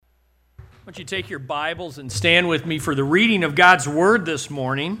Why don't you take your Bibles and stand with me for the reading of God's Word this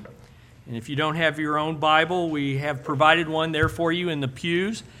morning. And if you don't have your own Bible, we have provided one there for you in the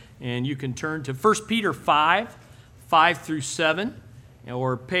pews. And you can turn to 1 Peter 5 through 7,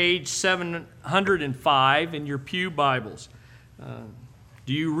 or page 705 in your pew Bibles.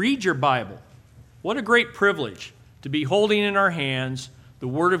 Do you read your Bible? What a great privilege to be holding in our hands the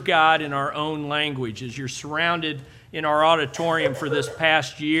Word of God in our own language as you're surrounded in our auditorium for this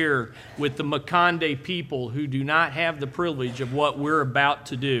past year with the Makande people who do not have the privilege of what we're about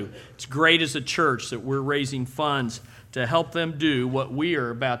to do. It's great as a church that we're raising funds to help them do what we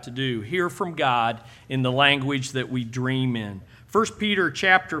are about to do, hear from God in the language that we dream in. 1 Peter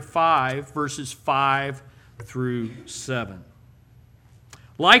chapter 5, verses 5 through 7.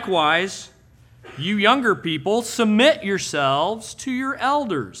 Likewise, you younger people, submit yourselves to your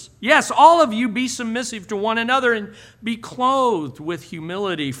elders. Yes, all of you be submissive to one another and be clothed with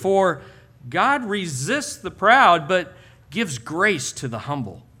humility. For God resists the proud, but gives grace to the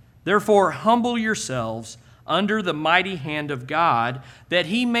humble. Therefore, humble yourselves under the mighty hand of God, that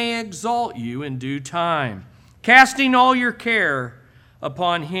he may exalt you in due time, casting all your care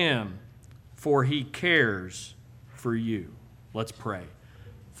upon him, for he cares for you. Let's pray.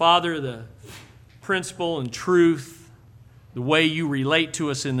 Father, the principle and truth, the way you relate to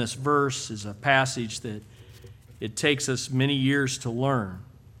us in this verse is a passage that it takes us many years to learn.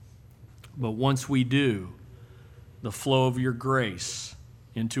 But once we do, the flow of your grace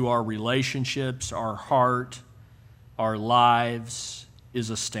into our relationships, our heart, our lives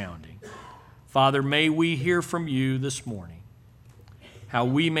is astounding. Father, may we hear from you this morning how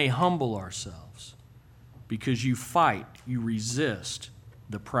we may humble ourselves, because you fight, you resist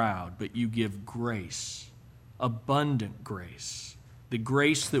the proud, but you give grace, abundant grace, the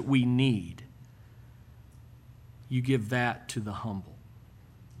grace that we need. You give that to the humble.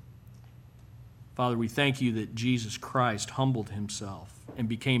 Father, we thank you that Jesus Christ humbled himself and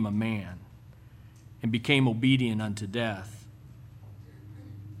became a man and became obedient unto death,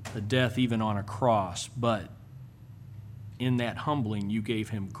 a death even on a cross. But in that humbling, you gave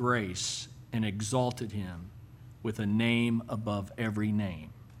him grace and exalted him with a name above every name.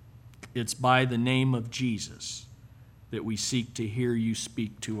 It's by the name of Jesus that we seek to hear you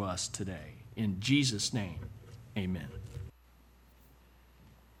speak to us today. In Jesus' name, amen.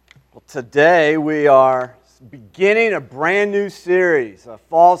 Well, today we are beginning a brand new series, a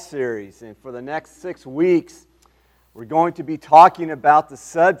fall series. And for the next 6 weeks, we're going to be talking about the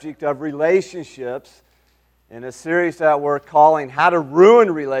subject of relationships in a series that we're calling How to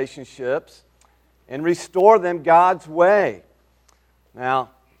Ruin Relationships and Restore Them God's Way. Now,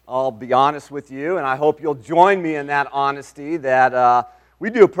 I'll be honest with you, and I hope you'll join me in that honesty, that we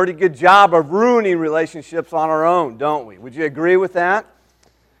do a pretty good job of ruining relationships on our own, don't we? Would you agree with that?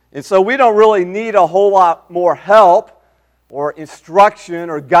 And so we don't really need a whole lot more help or instruction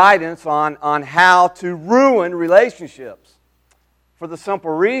or guidance on how to ruin relationships, for the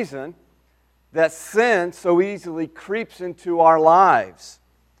simple reason that sin so easily creeps into our lives.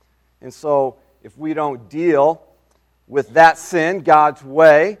 And so if we don't deal with that sin God's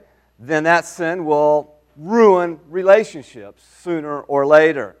way, then that sin will ruin relationships sooner or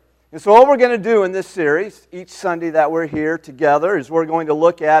later. And so what we're going to do in this series, each Sunday that we're here together, is we're going to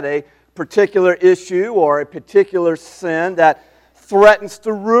look at a particular issue or a particular sin that threatens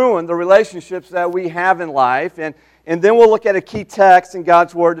to ruin the relationships that we have in life. And then we'll look at a key text in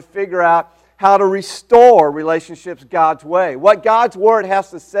God's Word to figure out how to restore relationships God's way. What God's Word has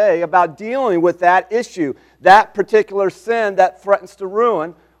to say about dealing with that issue, that particular sin that threatens to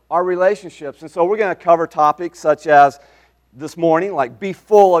ruin our relationships. And so we're going to cover topics such as this morning, like be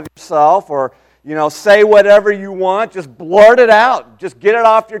full of yourself, or say whatever you want, just blurt it out, just get it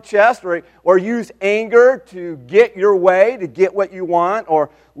off your chest, or use anger to get your way, to get what you want, or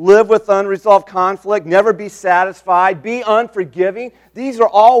live with unresolved conflict, never be satisfied, be unforgiving. These are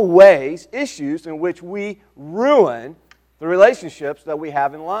all ways, issues in which we ruin the relationships that we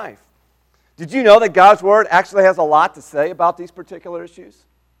have in life. Did you know that God's Word actually has a lot to say about these particular issues?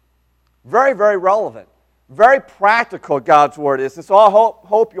 Very, very relevant. Very practical God's Word is. And so I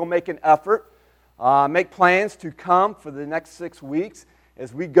hope you'll make an effort, make plans to come for the next 6 weeks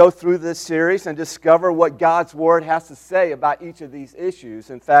as we go through this series and discover what God's Word has to say about each of these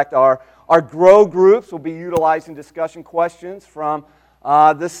issues. In fact, our Grow groups will be utilizing discussion questions from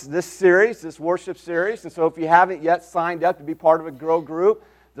this series, this worship series. And so if you haven't yet signed up to be part of a Grow group,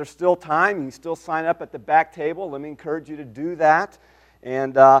 there's still time. You can still sign up at the back table. Let me encourage you to do that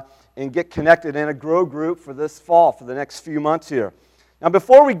and get connected in a Grow group for this fall, for the next few months here. Now,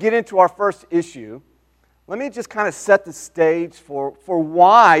 before we get into our first issue, let me just kind of set the stage for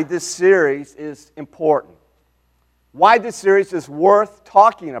why this series is important. Why this series is worth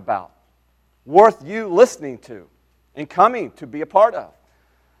talking about, worth you listening to and coming to be a part of.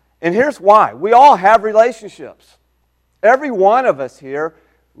 And here's why. We all have relationships. Every one of us here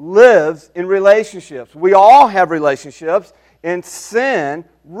lives in relationships. We all have relationships, and sin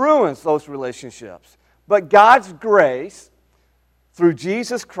ruins those relationships. But God's grace, through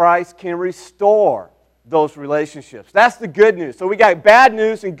Jesus Christ, can restore those relationships. That's the good news. So we got bad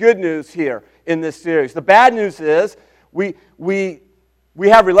news and good news here in this series. The bad news is we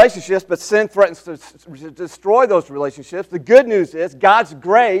have relationships, but sin threatens to destroy those relationships. The good news is God's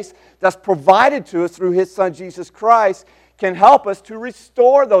grace that's provided to us through His Son Jesus Christ can help us to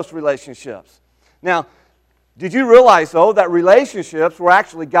restore those relationships. Now, did you realize, though, that relationships were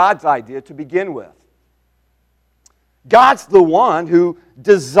actually God's idea to begin with? God's the one who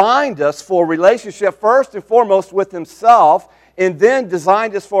designed us for relationship first and foremost with Himself, and then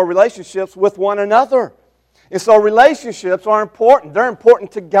designed us for relationships with one another. And so relationships are important. They're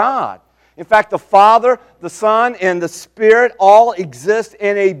important to God. In fact, the Father, the Son, and the Spirit all exist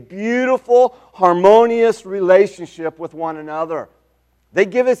in a beautiful, harmonious relationship with one another. They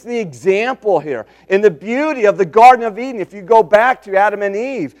give us the example here. And the beauty of the Garden of Eden, if you go back to Adam and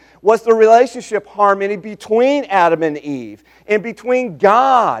Eve, was the relationship harmony between Adam and Eve and between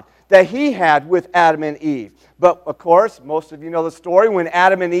God that He had with Adam and Eve. But, of course, most of you know the story. When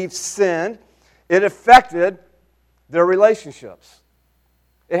Adam and Eve sinned, it affected their relationships.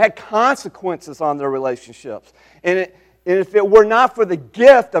 It had consequences on their relationships. And if it were not for the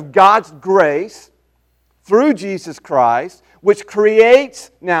gift of God's grace through Jesus Christ, which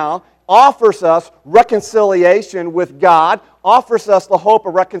offers us reconciliation with God, offers us the hope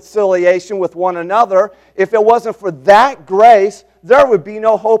of reconciliation with one another, if it wasn't for that grace, there would be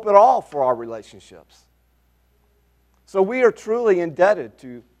no hope at all for our relationships. So we are truly indebted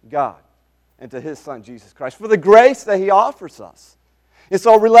to God and to His Son, Jesus Christ, for the grace that He offers us. And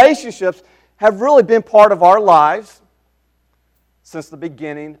so relationships have really been part of our lives since the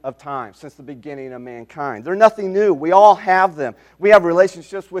beginning of time, since the beginning of mankind. They're nothing new. We all have them. We have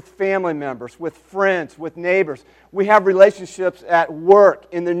relationships with family members, with friends, with neighbors. We have relationships at work,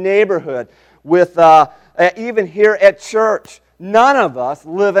 in the neighborhood, with even here at church. None of us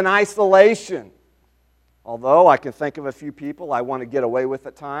live in isolation. Although I can think of a few people I want to get away with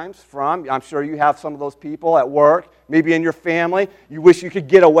at times from. I'm sure you have some of those people at work, maybe in your family, you wish you could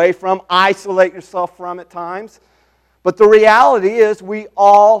get away from, isolate yourself from at times. But the reality is we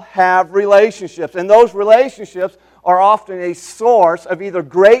all have relationships, and those relationships are often a source of either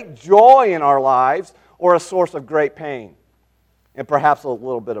great joy in our lives or a source of great pain, and perhaps a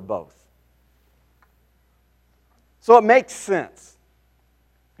little bit of both. So it makes sense.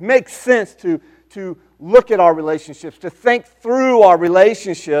 It makes sense to look at our relationships, to think through our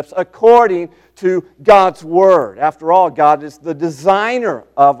relationships according to God's Word. After all, God is the designer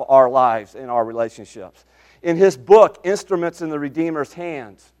of our lives and our relationships. In his book, Instruments in the Redeemer's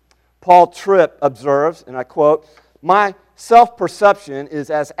Hands, Paul Tripp observes, and I quote, "My self-perception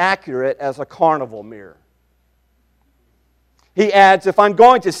is as accurate as a carnival mirror." He adds, "If I'm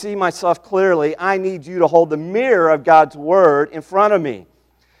going to see myself clearly, I need you to hold the mirror of God's Word in front of me."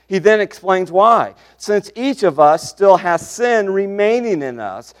 He then explains why. Since each of us still has sin remaining in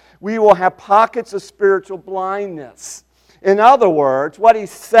us, we will have pockets of spiritual blindness. In other words, what he's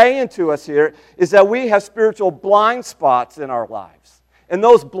saying to us here is that we have spiritual blind spots in our lives. And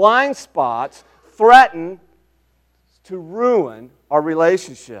those blind spots threaten to ruin our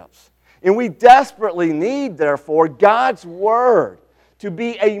relationships. And we desperately need, therefore, God's Word to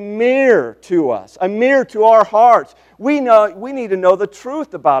be a mirror to us, a mirror to our hearts. We need to know the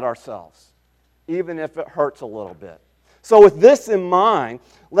truth about ourselves, even if it hurts a little bit. So with this in mind,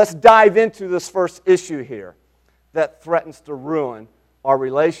 let's dive into this first issue here that threatens to ruin our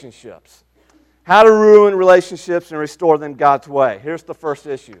relationships. How to ruin relationships and restore them God's way. Here's the first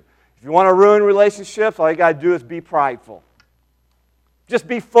issue. If you want to ruin relationships, all you got to do is be prideful. Just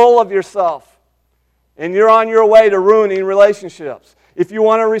be full of yourself, and you're on your way to ruining relationships. If you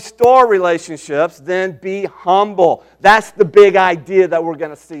want to restore relationships, then be humble. That's the big idea that we're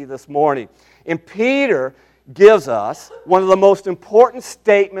going to see this morning. And Peter gives us one of the most important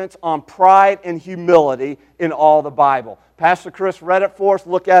statements on pride and humility in all the Bible. Pastor Chris read it for us.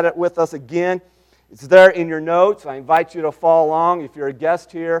 Look at it with us again. It's there in your notes. I invite you to follow along. If you're a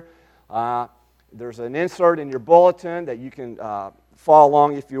guest here, there's an insert in your bulletin that you can follow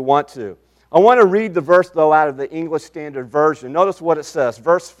along if you want to. I want to read the verse, though, out of the English Standard Version. Notice what it says,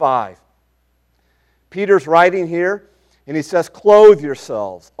 verse 5. Peter's writing here, and he says, "Clothe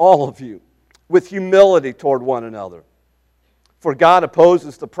yourselves, all of you, with humility toward one another. For God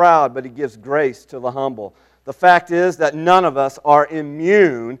opposes the proud, but He gives grace to the humble. The fact is that none of us are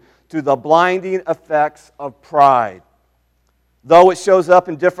immune to the blinding effects of pride. Though it shows up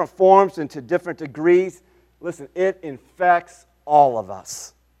in different forms and to different degrees, listen, it infects all of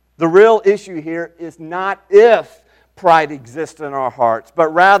us. The real issue here is not if pride exists in our hearts,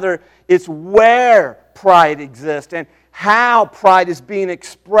 but rather it's where pride exists and how pride is being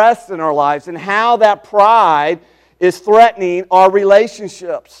expressed in our lives and how that pride is threatening our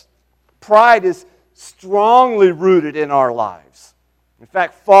relationships. Pride is strongly rooted in our lives. In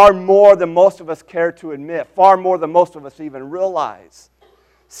fact, far more than most of us care to admit, far more than most of us even realize.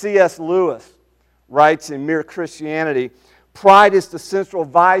 C.S. Lewis writes in Mere Christianity, pride is the central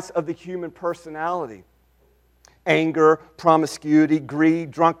vice of the human personality. Anger, promiscuity, greed,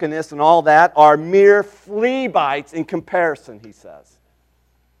 drunkenness, and all that are mere flea bites in comparison, he says.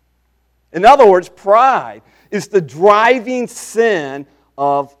 In other words, pride is the driving sin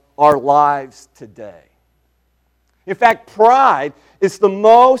of our lives today. In fact, pride is the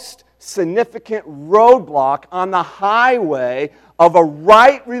most significant roadblock on the highway of a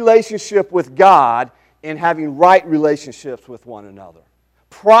right relationship with God and having right relationships with one another.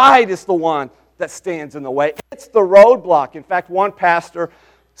 Pride is the one that stands in the way. It's the roadblock. In fact, one pastor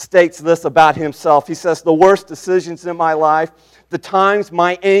states this about himself. He says, the worst decisions in my life, the times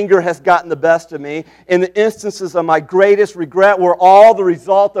my anger has gotten the best of me, and the instances of my greatest regret were all the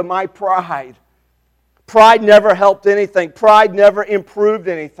result of my pride. Pride never helped anything. Pride never improved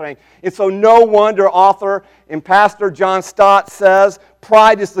anything. And so no wonder author and pastor John Stott says,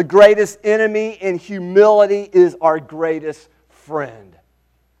 pride is the greatest enemy and humility is our greatest friend.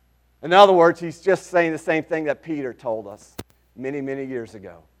 In other words, he's just saying the same thing that Peter told us many, many years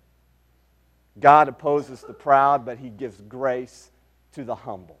ago. God opposes the proud, but He gives grace to the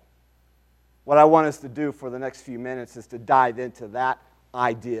humble. What I want us to do for the next few minutes is to dive into that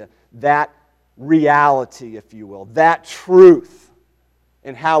idea, that reality, if you will, that truth,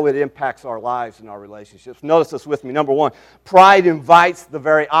 and how it impacts our lives and our relationships. Notice this with me. Number one, pride invites the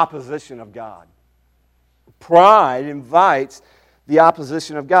very opposition of God. Pride invites the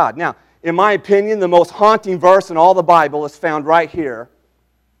opposition of God. Now, in my opinion, the most haunting verse in all the Bible is found right here.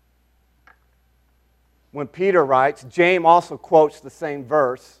 When Peter writes, James also quotes the same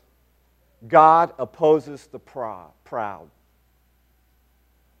verse, God opposes the proud.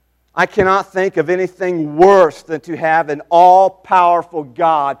 I cannot think of anything worse than to have an all-powerful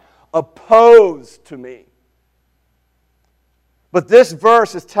God opposed to me. But this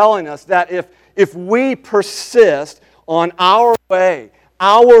verse is telling us that if we persist on our way,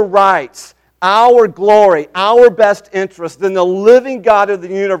 our rights, our glory, our best interest, then the living God of the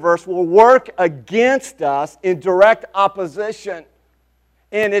universe will work against us in direct opposition.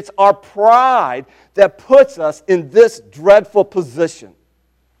 And it's our pride that puts us in this dreadful position.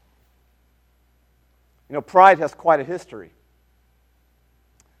 You know, pride has quite a history.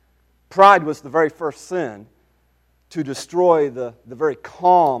 Pride was the very first sin to destroy the very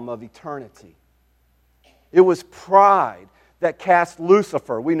calm of eternity. It was pride that cast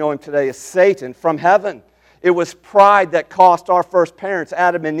Lucifer, we know him today as Satan, from heaven. It was pride that cost our first parents,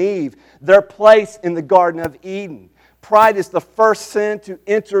 Adam and Eve, their place in the Garden of Eden. Pride is the first sin to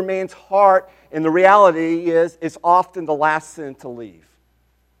enter man's heart, and the reality is it's often the last sin to leave.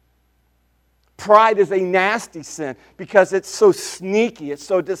 Pride is a nasty sin because it's so sneaky, it's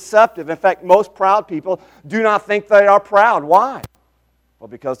so deceptive. In fact, most proud people do not think they are proud. Why? Well,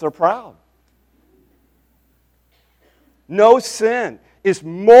 because they're proud. No sin is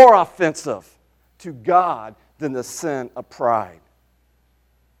more offensive to God than the sin of pride.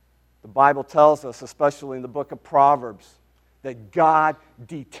 The Bible tells us, especially in the book of Proverbs, that God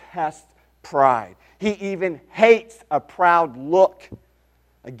detests pride. He even hates a proud look.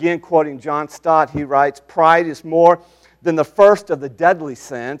 Again, quoting John Stott, he writes, pride is more than the first of the deadly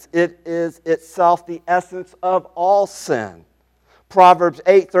sins. It is itself the essence of all sin. Proverbs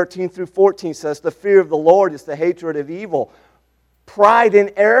 8:13 through 14 says, the fear of the Lord is the hatred of evil. Pride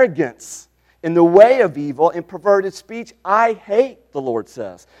and arrogance in the way of evil and perverted speech, I hate, the Lord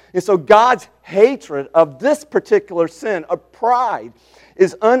says. And so God's hatred of this particular sin, of pride,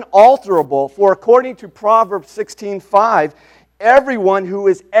 is unalterable. For according to Proverbs 16:5, everyone who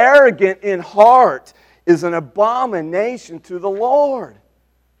is arrogant in heart is an abomination to the Lord.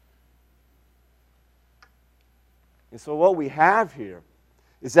 And so what we have here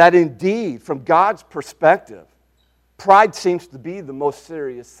is that indeed, from God's perspective, pride seems to be the most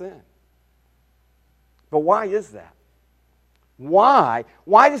serious sin. But why is that? Why?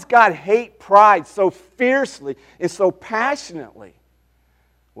 Why does God hate pride so fiercely and so passionately?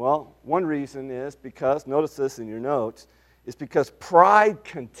 Well, one reason is because, notice this in your notes, is because pride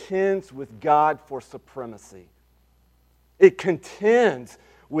contends with God for supremacy. It contends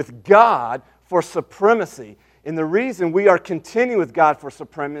with God for supremacy. And the reason we are contending with God for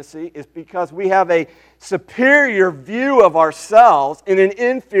supremacy is because we have a superior view of ourselves and an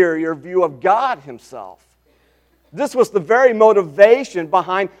inferior view of God Himself. This was the very motivation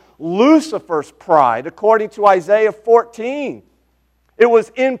behind Lucifer's pride, according to Isaiah 14. It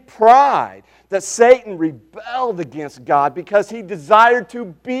was in pride that Satan rebelled against God because he desired to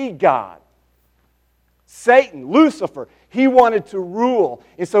be God. Satan, Lucifer, he wanted to rule,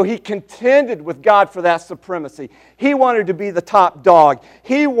 and so he contended with God for that supremacy. He wanted to be the top dog.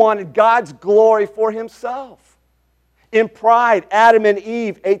 He wanted God's glory for himself. In pride, Adam and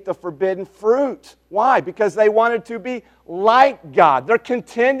Eve ate the forbidden fruit. Why? Because they wanted to be like God. They're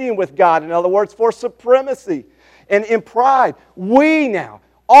contending with God, in other words, for supremacy. And in pride, we now,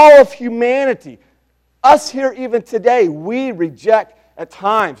 all of humanity, us here even today, we reject at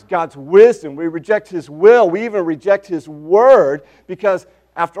times God's wisdom. We reject His will. We even reject His word because,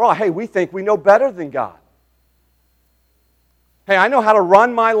 after all, hey, we think we know better than God. Hey, I know how to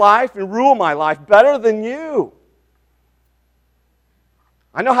run my life and rule my life better than you.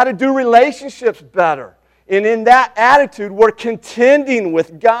 I know how to do relationships better. And in that attitude, we're contending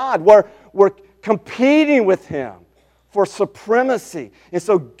with God. We're competing with Him for supremacy. And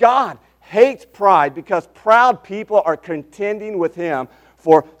so God hates pride because proud people are contending with Him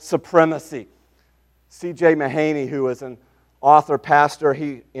for supremacy. C.J. Mahaney, who is an author, pastor,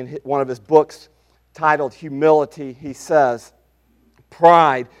 in one of his books titled Humility, he says,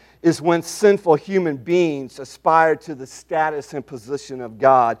 pride is when sinful human beings aspire to the status and position of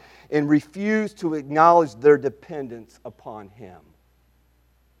God and refuse to acknowledge their dependence upon Him.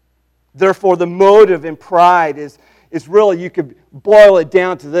 Therefore, the motive in pride is really, you could boil it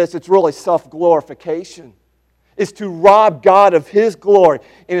down to this, it's really self-glorification. It's to rob God of His glory,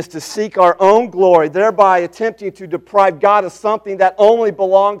 and it's to seek our own glory, thereby attempting to deprive God of something that only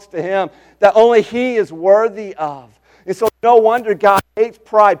belongs to Him, that only He is worthy of. And so no wonder God hates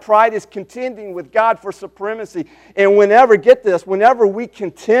pride. Pride is contending with God for supremacy. And whenever we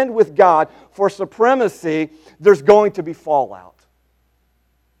contend with God for supremacy, there's going to be fallout.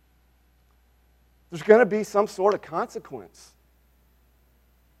 There's going to be some sort of consequence.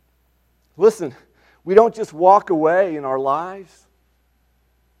 Listen, we don't just walk away in our lives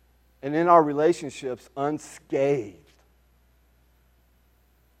and in our relationships unscathed.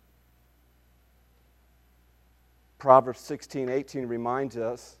 Proverbs 16:18 reminds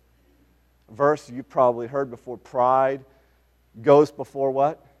us, a verse you've probably heard before, pride goes before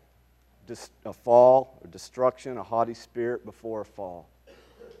what? A fall or destruction, a haughty spirit before a fall.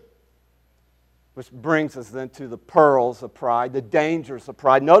 Which brings us then to the perils of pride, the dangers of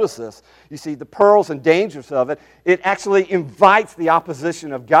pride. Notice this. You see, the perils and dangers of it, it actually invites the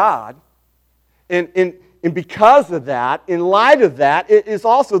opposition of God. And because of that, in light of that, it is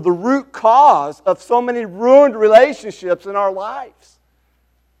also the root cause of so many ruined relationships in our lives.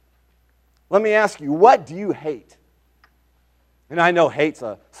 Let me ask you, what do you hate? And I know hate's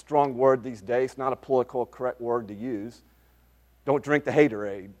a strong word these days. It's not a political correct word to use. Don't drink the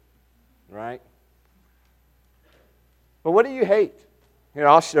haterade, right? But what do you hate? Here,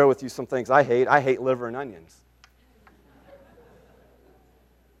 I'll share with you some things I hate. I hate liver and onions.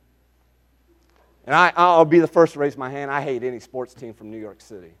 And I'll be the first to raise my hand. I hate any sports team from New York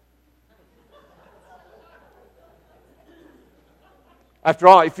City. After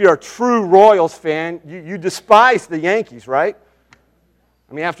all, if you're a true Royals fan, you despise the Yankees, right?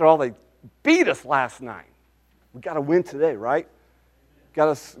 I mean, after all, they beat us last night. We've got to win today, right?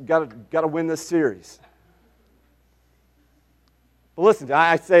 Got to win this series. But listen,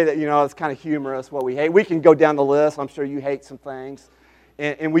 I say that, it's kind of humorous what we hate. We can go down the list. I'm sure you hate some things.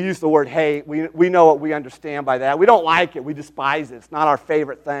 And we use the word hate. We know what we understand by that. We don't like it. We despise it. It's not our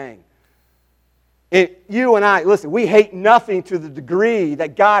favorite thing. And you and I, listen, we hate nothing to the degree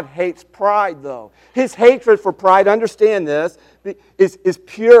that God hates pride, though. His hatred for pride, understand this, is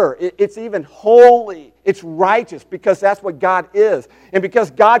pure. It's even holy. It's righteous because that's what God is. And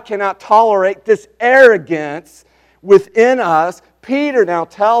because God cannot tolerate this arrogance within us, Peter now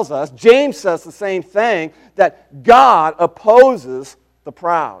tells us, James says the same thing, that God opposes the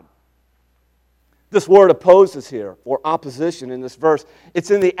proud. This word opposes here, or opposition in this verse,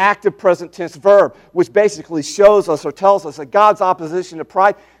 it's in the active present tense verb, which basically shows us or tells us that God's opposition to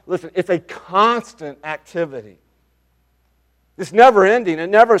pride, listen, it's a constant activity. It's never ending. It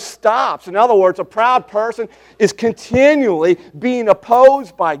never stops. In other words, a proud person is continually being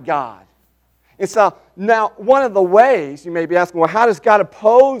opposed by God. And so now one of the ways, you may be asking, well, how does God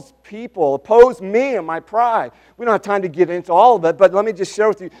oppose people, oppose me and my pride? We don't have time to get into all of it, but let me just share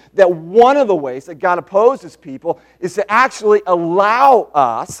with you that one of the ways that God opposes people is to actually allow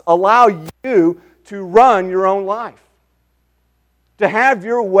you to run your own life, to have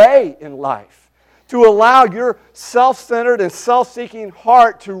your way in life, to allow your self-centered and self-seeking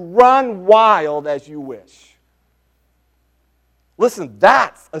heart to run wild as you wish. Listen,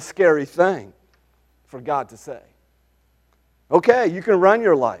 that's a scary thing for God to say. Okay, you can run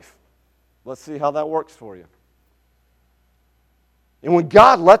your life. Let's see how that works for you. And when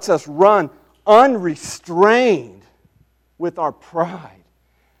God lets us run unrestrained with our pride,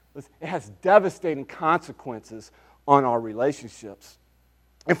 it has devastating consequences on our relationships.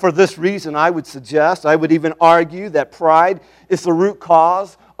 And for this reason, I would even argue that pride is the root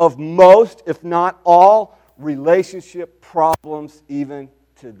cause of most, if not all, relationship problems even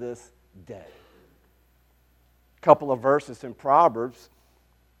to this day. A couple of verses in Proverbs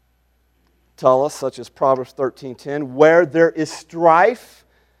tell us, such as Proverbs 13:10, where there is strife,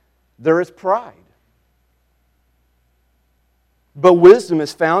 there is pride. But wisdom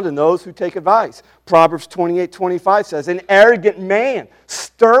is found in those who take advice. Proverbs 28:25 says, an arrogant man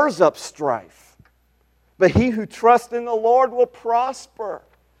stirs up strife, but he who trusts in the Lord will prosper.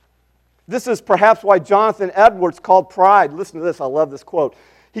 This is perhaps why Jonathan Edwards called pride, listen to this, I love this quote,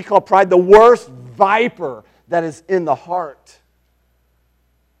 he called pride the worst viper that is in the heart.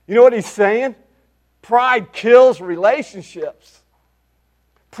 You know what he's saying? Pride kills relationships.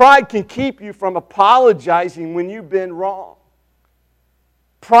 Pride can keep you from apologizing when you've been wrong.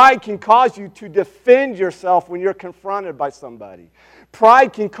 Pride can cause you to defend yourself when you're confronted by somebody.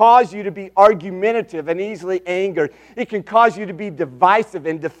 Pride can cause you to be argumentative and easily angered. It can cause you to be divisive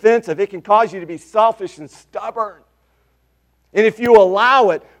and defensive. It can cause you to be selfish and stubborn. And if you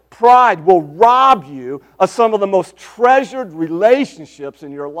allow it, pride will rob you of some of the most treasured relationships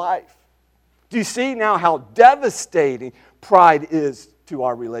in your life. Do you see now how devastating pride is to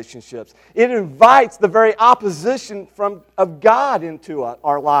our relationships? It invites the very opposition of God into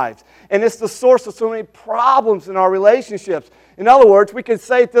our lives. And it's the source of so many problems in our relationships. In other words, we can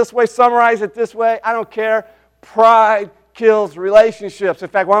say it this way, summarize it this way, I don't care. Pride kills relationships. In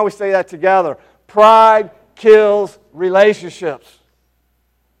fact, why don't we say that together? Pride kills relationships.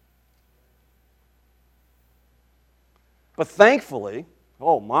 But thankfully,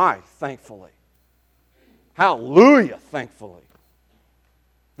 thankfully, hallelujah, thankfully,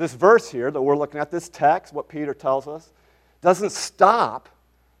 this verse here that we're looking at, this text, what Peter tells us, doesn't stop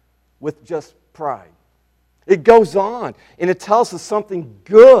with just pride. It goes on, and it tells us something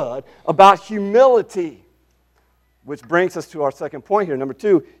good about humility, which brings us to our second point here. Number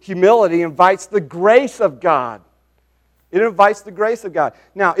 2, humility invites the grace of God. It invites the grace of God.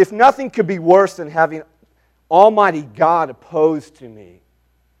 Now, if nothing could be worse than having Almighty God opposed to me,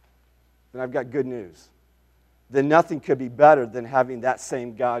 then I've got good news. Then nothing could be better than having that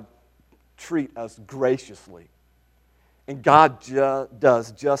same God treat us graciously. And God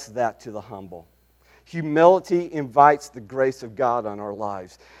does just that to the humble. Humility invites the grace of God on our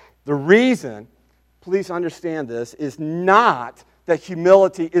lives. The reason, please understand this, is not that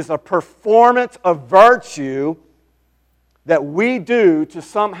humility is a performance of virtue that we do to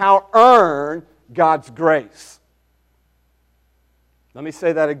somehow earn God's grace. Let me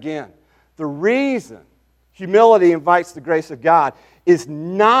say that again. The reason humility invites the grace of God is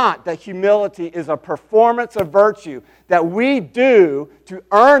not that humility is a performance of virtue that we do to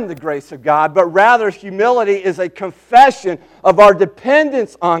earn the grace of God, but rather humility is a confession of our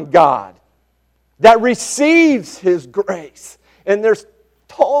dependence on God that receives His grace. And there's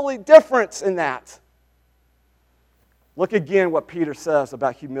totally difference in that. Look again what Peter says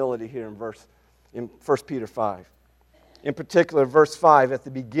about humility here in 1 Peter 5. In particular, verse 5 at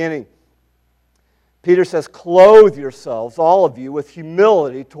the beginning, Peter says, clothe yourselves, all of you, with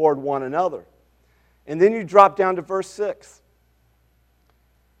humility toward one another. And then you drop down to verse 6.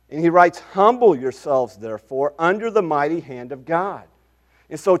 And he writes, humble yourselves, therefore, under the mighty hand of God.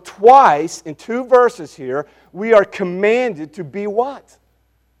 And so twice, in 2 verses here, we are commanded to be what?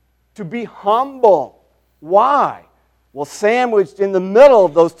 To be humble. Why? Well, sandwiched in the middle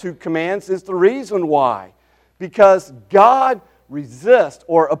of those 2 commands is the reason why. Because God resists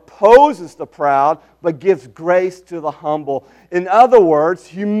or opposes the proud, but gives grace to the humble. In other words,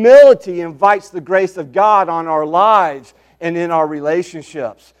 humility invites the grace of God on our lives and in our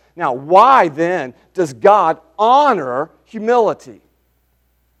relationships. Now, why then does God honor humility?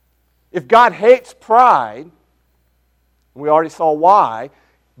 If God hates pride, we already saw why,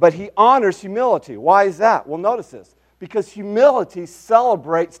 but He honors humility. Why is that? Well, notice this. because humility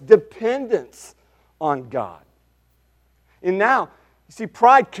celebrates dependence on God. And now, you see,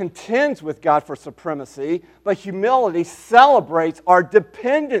 pride contends with God for supremacy, but humility celebrates our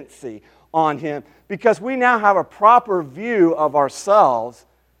dependency on Him because we now have a proper view of ourselves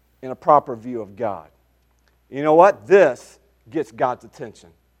and a proper view of God. You know what? This gets God's attention.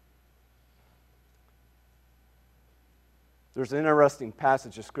 There's an interesting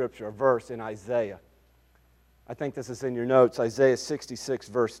passage of Scripture, a verse in Isaiah. I think this is in your notes, Isaiah 66,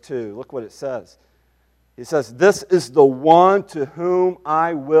 verse 2. Look what it says. It says, "This is the one to whom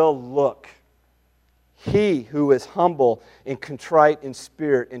I will look, he who is humble and contrite in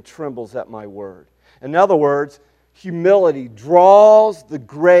spirit and trembles at my word." In other words, humility draws the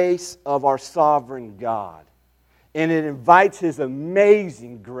grace of our sovereign God, and it invites His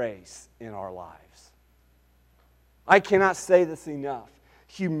amazing grace in our lives. I cannot say this enough.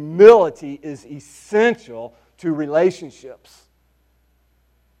 Humility is essential to relationships.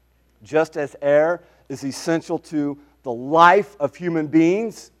 Just as air is essential to the life of human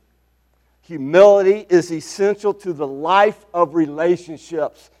beings, humility is essential to the life of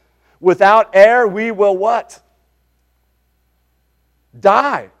relationships. Without air, we will what?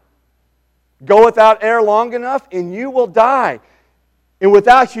 Die. Go without air long enough and you will die. And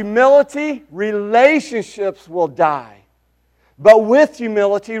without humility, relationships will die. But with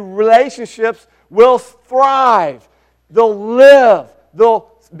humility, relationships will thrive. They'll live.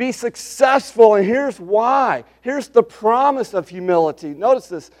 They'll be successful. And here's why. Here's the promise of humility. Notice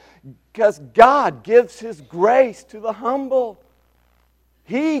this. Because God gives His grace to the humble.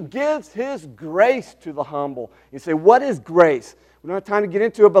 He gives His grace to the humble. You say, what is grace? We don't have time to get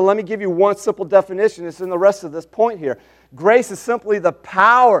into it, but let me give you one simple definition. It's in the rest of this point here. Grace is simply the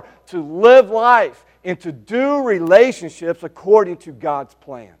power to live life and to do relationships according to God's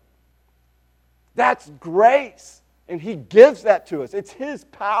plan. That's grace, and He gives that to us. It's His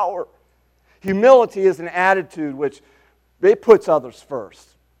power. Humility is an attitude which it puts others first.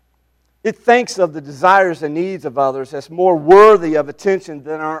 It thinks of the desires and needs of others as more worthy of attention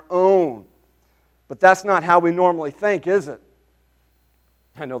than our own. But that's not how we normally think, is it?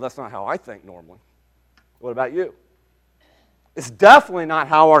 I know that's not how I think normally. What about you? It's definitely not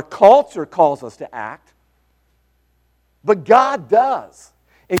how our culture calls us to act. But God does.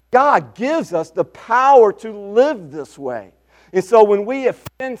 And God gives us the power to live this way. And so when we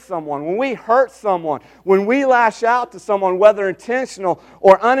offend someone, when we hurt someone, when we lash out to someone, whether intentional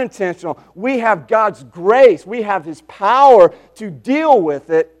or unintentional, we have God's grace. We have His power to deal with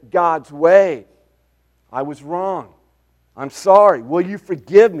it God's way. I was wrong. I'm sorry. Will you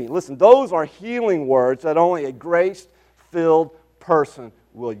forgive me? Listen, those are healing words that only a grace-filled person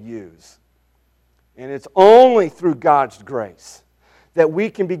will use. And it's only through God's grace that we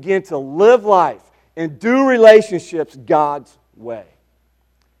can begin to live life and do relationships God's way.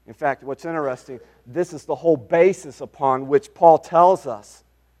 In fact, what's interesting, this is the whole basis upon which Paul tells us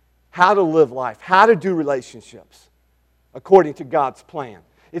how to live life, how to do relationships according to God's plan.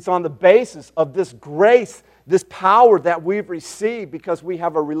 It's on the basis of this grace, this power that we've received because we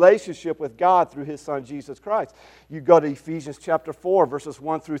have a relationship with God through His Son, Jesus Christ. You go to Ephesians chapter 4, verses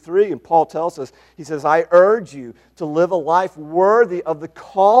 1 through 3, and Paul tells us, he says, "I urge you to live a life worthy of the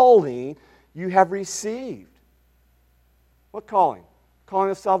calling you have received." What calling?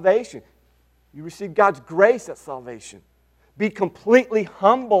 Calling of salvation. You receive God's grace at salvation. Be completely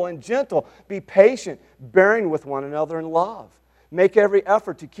humble and gentle. Be patient, bearing with one another in love. Make every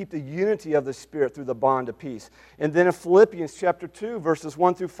effort to keep the unity of the Spirit through the bond of peace. And then in Philippians chapter 2, verses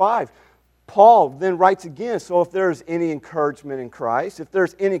 1 through 5, Paul then writes again, so if there's any encouragement in Christ, if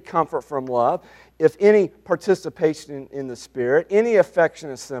there's any comfort from love, if any participation in the Spirit, any affection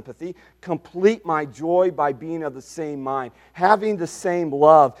and sympathy, complete my joy by being of the same mind, having the same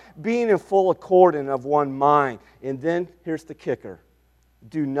love, being in full accord and of one mind. And then, here's the kicker,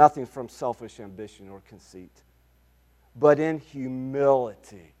 do nothing from selfish ambition or conceit, but in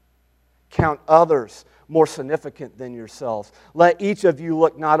humility count others more significant than yourselves. Let each of you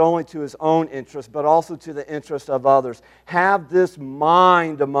look not only to his own interest, but also to the interest of others. Have this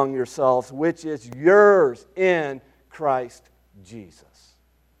mind among yourselves, which is yours in Christ Jesus.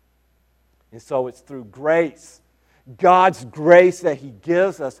 And so it's through grace, God's grace that He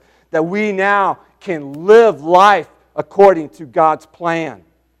gives us, that we now can live life according to God's plan.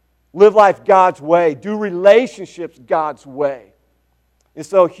 Live life God's way. Do relationships God's way. And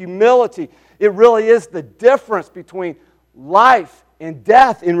so humility, it really is the difference between life and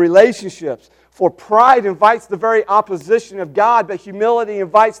death in relationships. For pride invites the very opposition of God, but humility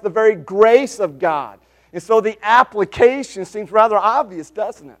invites the very grace of God. And so the application seems rather obvious,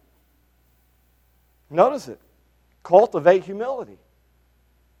 doesn't it? Notice it. Cultivate humility.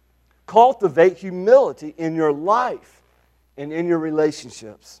 Cultivate humility in your life and in your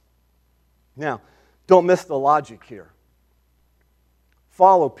relationships. Now, don't miss the logic here.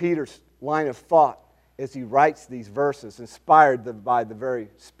 Follow Peter's line of thought as he writes these verses, inspired by the very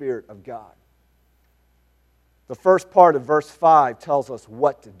Spirit of God. The first part of verse 5 tells us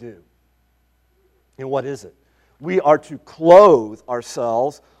what to do. And what is it? We are to clothe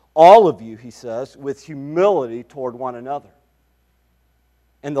ourselves, all of you, he says, with humility toward one another.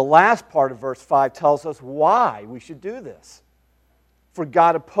 And the last part of verse 5 tells us why we should do this. For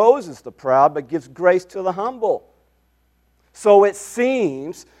God opposes the proud, but gives grace to the humble. So it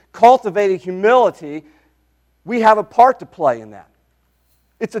seems, cultivating humility, we have a part to play in that.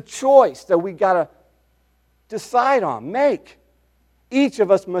 It's a choice that we got to decide on, make. Each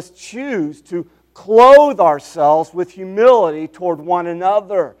of us must choose to clothe ourselves with humility toward one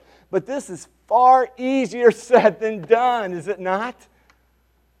another. But this is far easier said than done, is it not?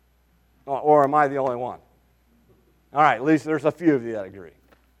 Or am I the only one? All right, at least there's a few of you that agree.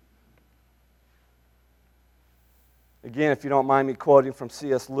 Again, if you don't mind me quoting from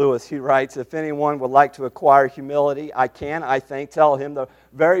C.S. Lewis, he writes, if anyone would like to acquire humility, I think, tell him the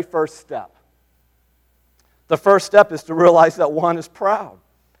very first step. The first step is to realize that one is proud.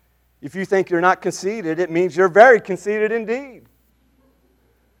 If you think you're not conceited, it means you're very conceited indeed.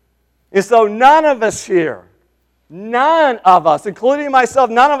 And so none of us here, none of us, including myself,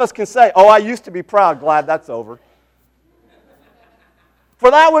 none of us can say, oh, I used to be proud, glad that's over.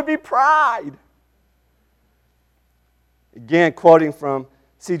 For that would be pride. Again, quoting from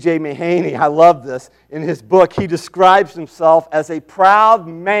C.J. Mahaney, I love this. In his book, he describes himself as a proud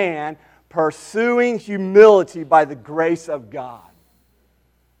man pursuing humility by the grace of God.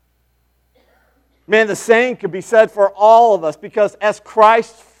 Man, the same could be said for all of us, because as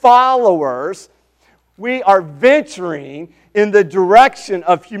Christ's followers, we are venturing in the direction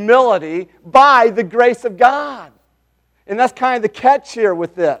of humility by the grace of God. And that's kind of the catch here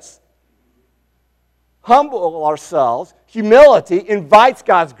with this. Humble ourselves. Humility invites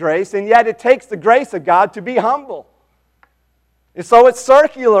God's grace, and yet it takes the grace of God to be humble. And so it's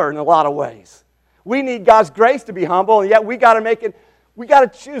circular in a lot of ways. We need God's grace to be humble, and yet we got to make it, we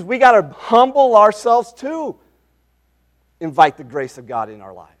got to choose. We got to humble ourselves too. Invite the grace of God in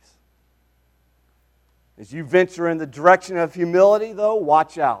our lives. As you venture in the direction of humility, though,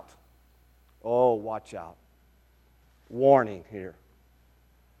 watch out. Oh, watch out. Warning here.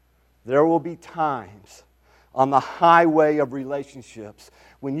 There will be times on the highway of relationships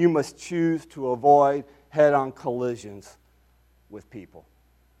when you must choose to avoid head-on collisions with people.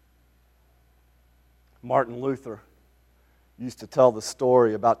 Martin Luther used to tell the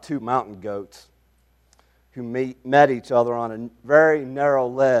story about two mountain goats who met each other on a very narrow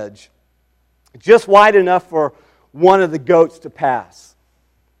ledge, just wide enough for one of the goats to pass.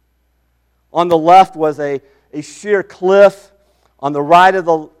 On the left was a sheer cliff. On the right of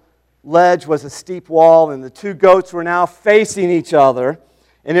the ledge was a steep wall, and the two goats were now facing each other,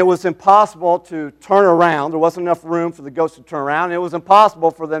 and it was impossible to turn around. There wasn't enough room for the goats to turn around, and it was impossible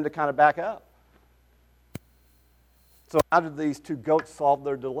for them to kind of back up. So how did these two goats solve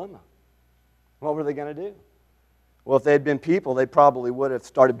their dilemma? What were they going to do? Well, if they had been people, they probably would have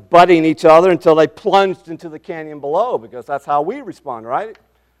started butting each other until they plunged into the canyon below, because that's how we respond, right?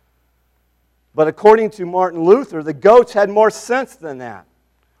 But according to Martin Luther, the goats had more sense than that.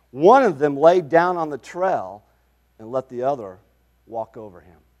 One of them laid down on the trail and let the other walk over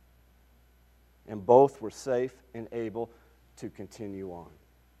him. And both were safe and able to continue on.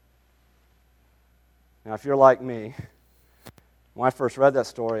 Now, if you're like me, when I first read that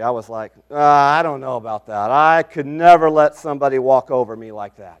story, I was like, I don't know about that. I could never let somebody walk over me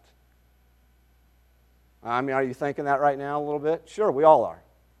like that. I mean, are you thinking that right now a little bit? Sure, we all are.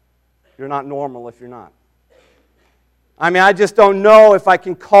 You're not normal if you're not. I mean, I just don't know if I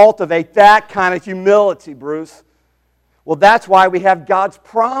can cultivate that kind of humility, Bruce. Well, that's why we have God's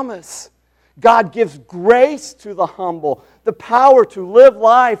promise. God gives grace to the humble, the power to live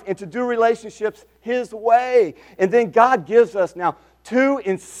life and to do relationships His way. And then God gives us now two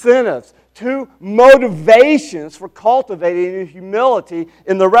incentives, two motivations for cultivating humility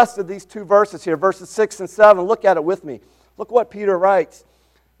in the rest of these two verses here, verses 6 and 7. Look at it with me. Look what Peter writes.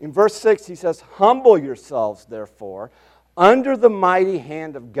 In verse 6, he says, "Humble yourselves, therefore, under the mighty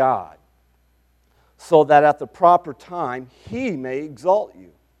hand of God, so that at the proper time He may exalt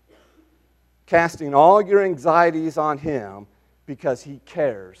you, casting all your anxieties on Him because He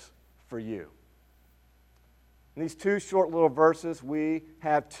cares for you." In these two short little verses, we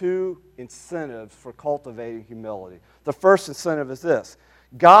have two incentives for cultivating humility. The first incentive is this: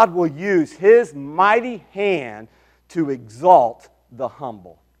 God will use His mighty hand to exalt the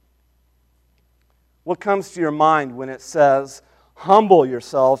humble. What comes to your mind when it says, humble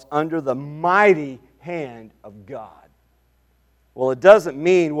yourselves under the mighty hand of God? Well, it doesn't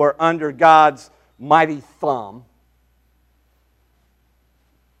mean we're under God's mighty thumb.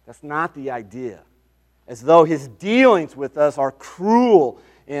 That's not the idea. As though His dealings with us are cruel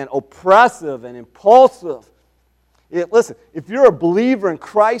and oppressive and impulsive. Listen, if you're a believer in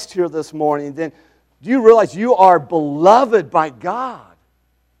Christ here this morning, then do you realize you are beloved by God?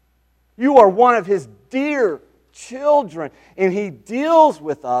 You are one of His dear children, and He deals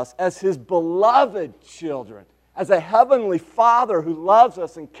with us as His beloved children, as a heavenly Father who loves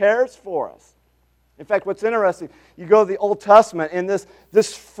us and cares for us. In fact, what's interesting, you go to the Old Testament, and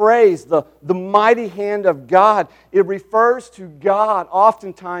this phrase, the mighty hand of God, it refers to God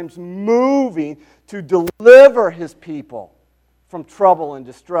oftentimes moving to deliver His people from trouble and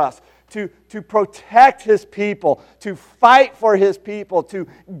distress, to protect His people, to fight for His people, to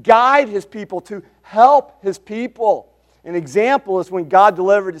guide His people, to help His people. An example is when God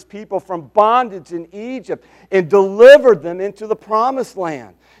delivered His people from bondage in Egypt and delivered them into the promised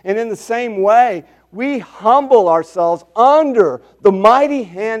land. And in the same way, we humble ourselves under the mighty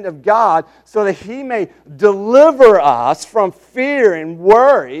hand of God so that He may deliver us from fear and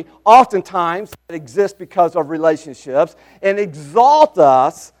worry, oftentimes that exist because of relationships, and exalt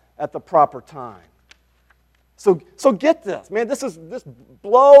us at the proper time. So get this, man, this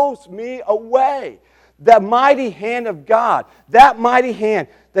blows me away. That mighty hand of God, that mighty hand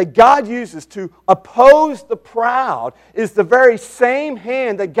that God uses to oppose the proud is the very same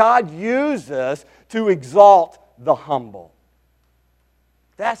hand that God uses to exalt the humble.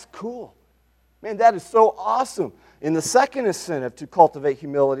 That's cool. Man, that is so awesome. And the second incentive to cultivate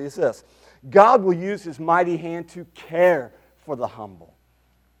humility is this. God will use His mighty hand to care for the humble.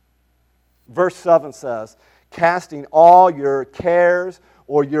 Verse 7 says, casting all your cares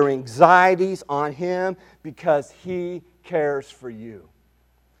or your anxieties on Him because He cares for you.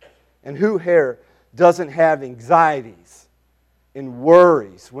 And who here doesn't have anxieties and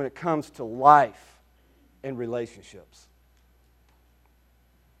worries when it comes to life and relationships?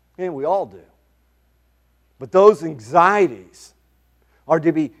 And we all do. But those anxieties are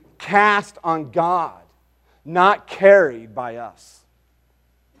to be cast on God, not carried by us.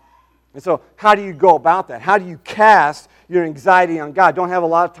 And so how do you go about that? How do you cast your anxiety on God? Don't have a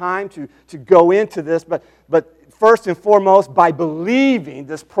lot of time to go into this, but first and foremost, by believing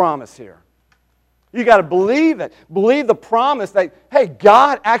this promise here. You got to believe it. Believe the promise that, hey,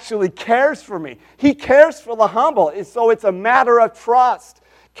 God actually cares for me. He cares for the humble. So it's a matter of trust.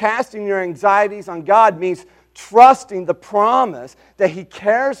 Casting your anxieties on God means trusting the promise that He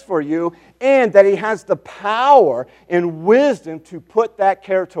cares for you and that He has the power and wisdom to put that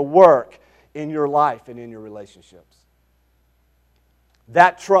care to work in your life and in your relationships.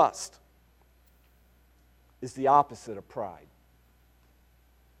 That trust is the opposite of pride.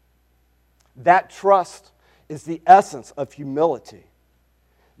 That trust is the essence of humility.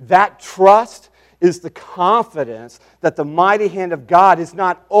 That trust is the confidence that the mighty hand of God is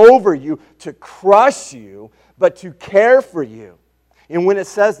not over you to crush you, but to care for you. And when it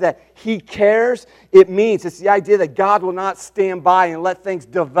says that He cares, it means it's the idea that God will not stand by and let things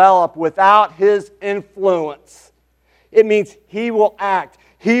develop without His influence. It means He will act.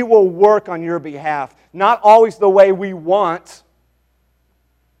 He will work on your behalf. Not always the way we want,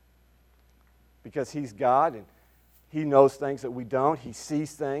 because He's God and He knows things that we don't. He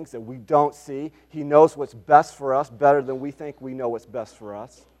sees things that we don't see. He knows what's best for us better than we think we know what's best for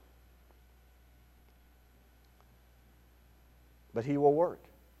us. But He will work.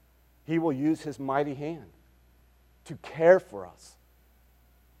 He will use His mighty hand to care for us,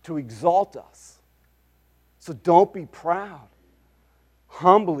 to exalt us. So don't be proud.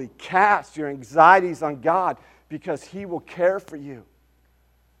 Humbly cast your anxieties on God because He will care for you.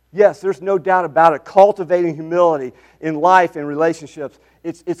 Yes, there's no doubt about it. Cultivating humility in life and relationships,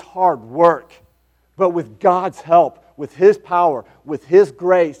 it's hard work. But with God's help, with His power, with His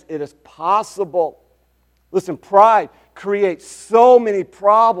grace, it is possible. Listen, pride creates so many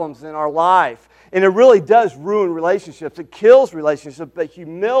problems in our life. And it really does ruin relationships. It kills relationships. But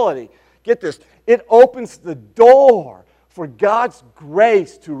humility, get this, it opens the door for God's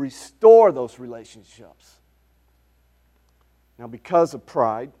grace to restore those relationships. Now, because of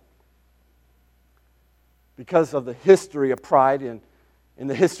pride, because of the history of pride in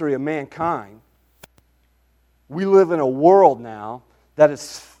the history of mankind, we live in a world now that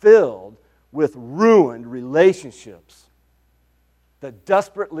is filled with ruined relationships that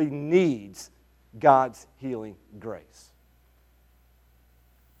desperately needs God's healing grace.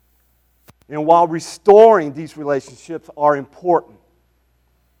 And while restoring these relationships are important,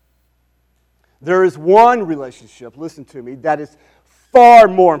 there is one relationship, listen to me, that is far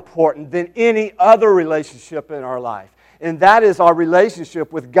more important than any other relationship in our life. And that is our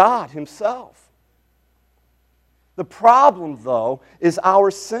relationship with God Himself. The problem, though, is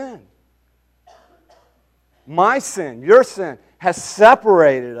our sin. My sin, your sin, has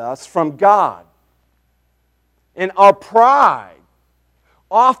separated us from God. And our pride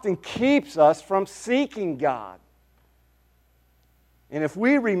often keeps us from seeking God. And if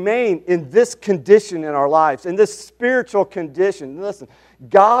we remain in this condition in our lives, in this spiritual condition, listen,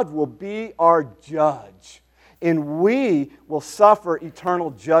 God will be our judge. And we will suffer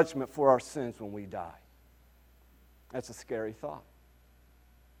eternal judgment for our sins when we die. That's a scary thought.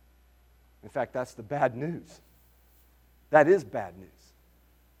 In fact, that's the bad news. That is bad news.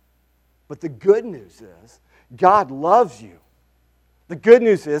 But the good news is, God loves you. The good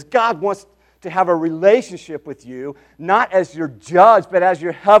news is, God wants to have a relationship with you, not as your judge, but as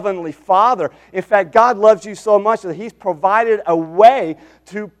your heavenly Father. In fact, God loves you so much that He's provided a way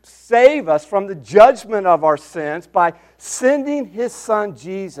to save us from the judgment of our sins by sending His Son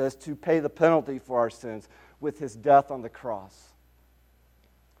Jesus to pay the penalty for our sins with His death on the cross.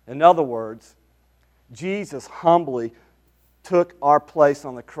 In other words, Jesus humbly took our place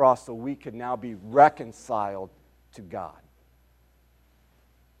on the cross so we could now be reconciled to God.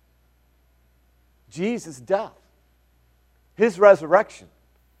 Jesus' death, His resurrection,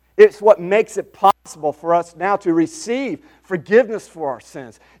 it's what makes it possible for us now to receive forgiveness for our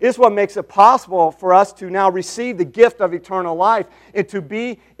sins. It's what makes it possible for us to now receive the gift of eternal life and to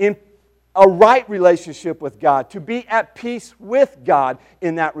be in a right relationship with God, to be at peace with God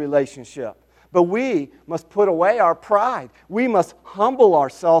in that relationship. But we must put away our pride. We must humble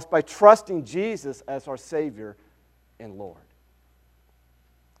ourselves by trusting Jesus as our Savior and Lord.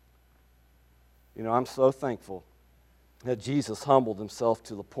 You know, I'm so thankful that Jesus humbled Himself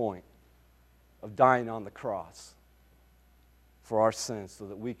to the point of dying on the cross for our sins so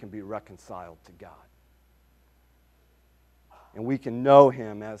that we can be reconciled to God. And we can know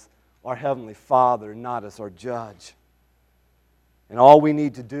Him as our Heavenly Father, not as our judge. And all we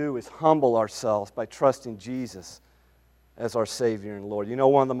need to do is humble ourselves by trusting Jesus as our Savior and Lord. You know,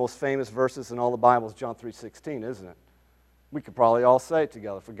 one of the most famous verses in all the Bible is John 3:16, isn't it? We could probably all say it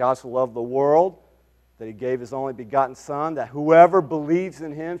together. For God so loved the world that He gave His only begotten Son, that whoever believes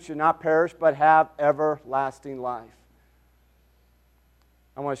in Him should not perish but have everlasting life.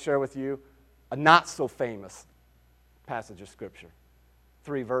 I want to share with you a not so famous passage of Scripture.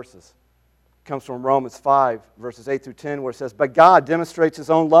 3 verses. It comes from Romans 5, verses 8 through 10, where it says, "But God demonstrates His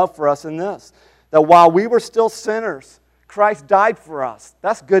own love for us in this, that while we were still sinners, Christ died for us."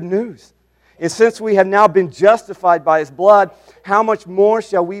 That's good news. "And since we have now been justified by His blood, how much more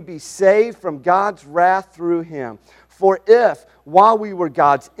shall we be saved from God's wrath through Him? For if, while we were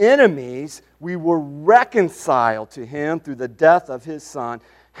God's enemies, we were reconciled to Him through the death of His Son,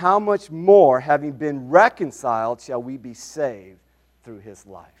 how much more, having been reconciled, shall we be saved through His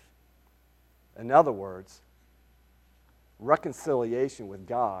life?" In other words, reconciliation with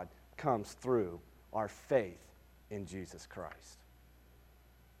God comes through our faith in Jesus Christ.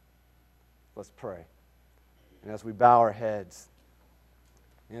 Let's pray. And as we bow our heads,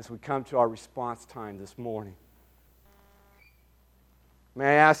 and as we come to our response time this morning, may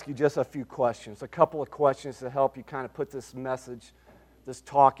I ask you just a few questions, a couple of questions to help you kind of put this message, this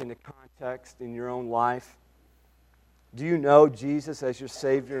talk into context in your own life. Do you know Jesus as your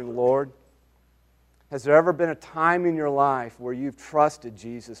Savior and Lord? Has there ever been a time in your life where you've trusted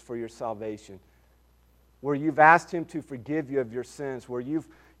Jesus for your salvation, where you've asked Him to forgive you of your sins, where you've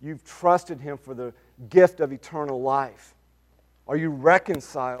trusted Him for the gift of eternal life? Are you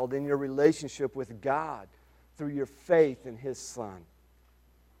reconciled in your relationship with God through your faith in His Son?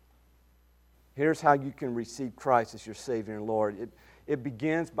 Here's how you can receive Christ as your Savior and Lord. It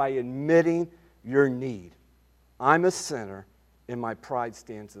begins by admitting your need. I'm a sinner, and my pride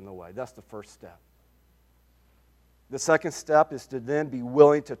stands in the way. That's the first step. The second step is to then be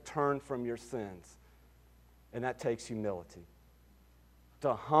willing to turn from your sins. And that takes humility.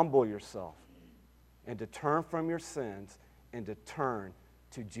 To humble yourself and to turn from your sins and to turn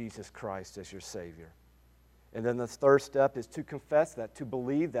to Jesus Christ as your Savior. And then the third step is to confess that, to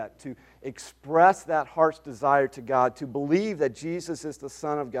believe that, to express that heart's desire to God, to believe that Jesus is the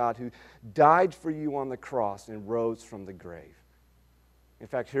Son of God who died for you on the cross and rose from the grave. In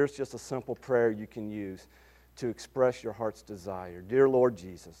fact, here's just a simple prayer you can use to express your heart's desire. Dear Lord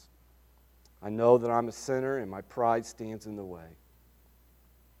Jesus, I know that I'm a sinner and my pride stands in the way.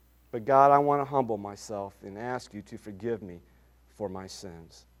 But God, I want to humble myself and ask you to forgive me for my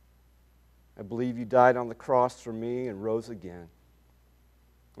sins. I believe you died on the cross for me and rose again.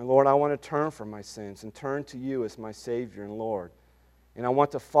 And Lord, I want to turn from my sins and turn to you as my Savior and Lord. And I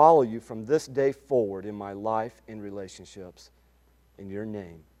want to follow you from this day forward in my life and relationships. In your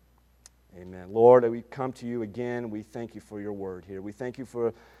name, amen. Lord, we come to you again. We thank you for your word here. We thank you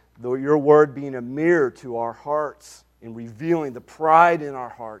for your word being a mirror to our hearts and revealing the pride in our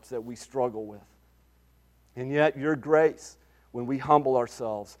hearts that we struggle with. And yet your grace, when we humble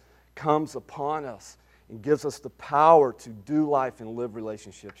ourselves, comes upon us and gives us the power to do life and live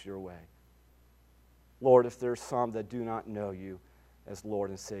relationships your way. Lord, if there's some that do not know you as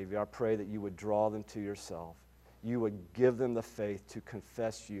Lord and Savior, I pray that you would draw them to yourself. You would give them the faith to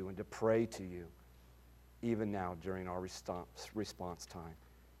confess you and to pray to you, even now during our response time.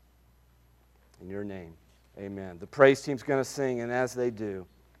 In your name, amen. The praise team's going to sing, and as they do,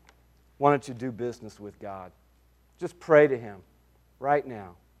 why don't you do business with God? Just pray to him right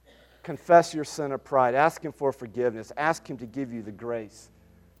now. Confess your sin of pride. Ask him for forgiveness. Ask him to give you the grace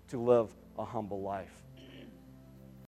to live a humble life.